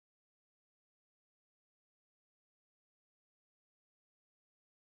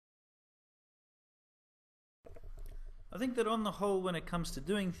I think that on the whole, when it comes to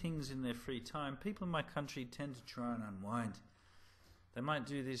doing things in their free time, people in my country tend to try and unwind. They might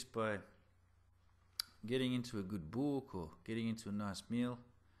do this by getting into a good book or getting into a nice meal,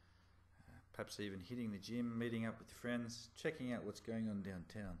 perhaps even hitting the gym, meeting up with friends, checking out what's going on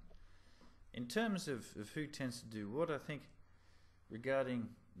downtown. In terms of who tends to do what, I think regarding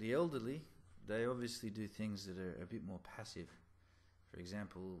the elderly, they obviously do things that are a bit more passive. For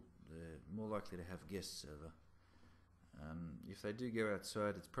example, they're more likely to have guests over. If they do go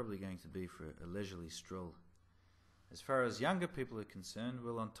outside, it's probably going to be for a leisurely stroll. As far as younger people are concerned,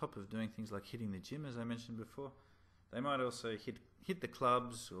 well, on top of doing things like hitting the gym, as I mentioned before, they might also hit the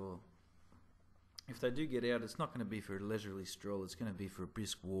clubs, or if they do get out, it's not going to be for a leisurely stroll, it's going to be for a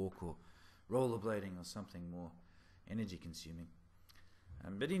brisk walk or rollerblading or something more energy consuming.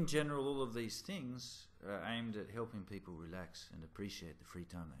 But in general, all of these things are aimed at helping people relax and appreciate the free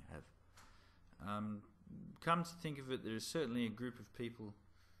time they have. Come to think of it, there is certainly a group of people,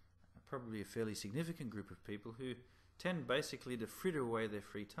 probably a fairly significant group of people, who tend basically to fritter away their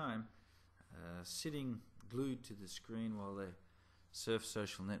free time sitting glued to the screen while they surf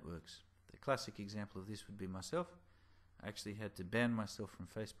social networks. The classic example of this would be myself. I actually had to ban myself from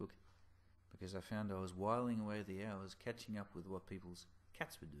Facebook because I found I was whiling away the hours catching up with what people's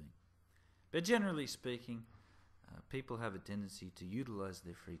cats were doing. But generally speaking, people have a tendency to utilize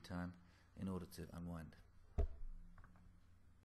their free time in order to unwind.